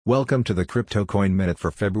Welcome to the Crypto Coin Minute for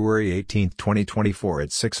February 18, 2024 at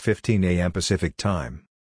 6:15 a.m. Pacific Time.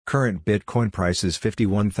 Current Bitcoin price is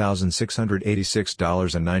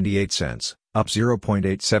 $51,686.98, up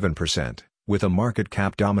 0.87%, with a market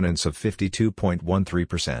cap dominance of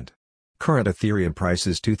 52.13%. Current Ethereum price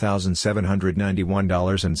is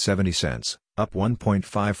 $2,791.70, up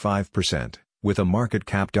 1.55%, with a market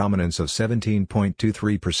cap dominance of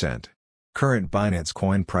 17.23%. Current Binance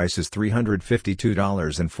Coin price is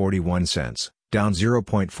 $352.41, down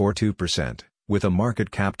 0.42%, with a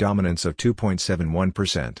market cap dominance of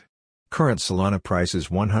 2.71%. Current Solana price is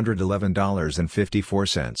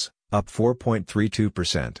 $111.54, up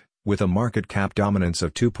 4.32%, with a market cap dominance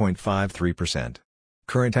of 2.53%.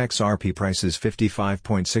 Current XRP price is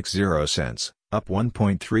 55.60 cents, up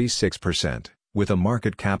 1.36%, with a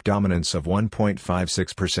market cap dominance of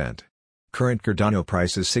 1.56%. Current Cardano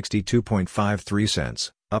price is 62.53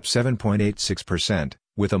 cents, up 7.86%,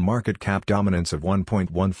 with a market cap dominance of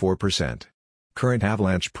 1.14%. Current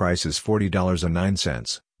Avalanche price is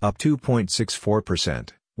 $40.09, up 2.64%,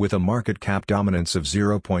 with a market cap dominance of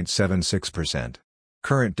 0.76%.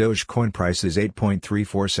 Current Dogecoin price is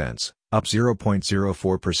 8.34 cents, up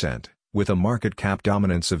 0.04%, with a market cap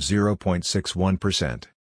dominance of 0.61%.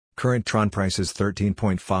 Current Tron price is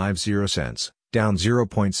 13.50 cents, down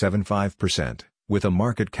 0.75%, with a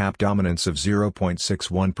market cap dominance of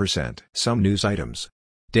 0.61%. Some news items.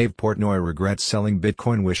 Dave Portnoy regrets selling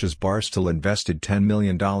Bitcoin, wishes Barstool invested $10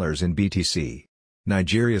 million in BTC.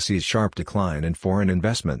 Nigeria sees sharp decline in foreign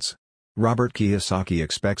investments. Robert Kiyosaki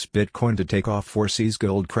expects Bitcoin to take off, foresees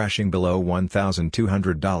gold crashing below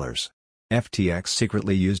 $1,200. FTX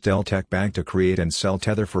secretly used Deltec Bank to create and sell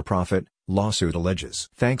Tether for profit, lawsuit alleges.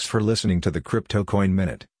 Thanks for listening to the Crypto Coin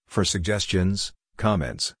Minute. For suggestions,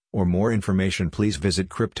 comments, or more information, please visit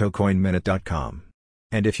CryptoCoinMinute.com.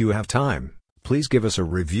 And if you have time, please give us a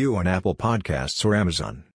review on Apple Podcasts or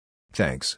Amazon. Thanks.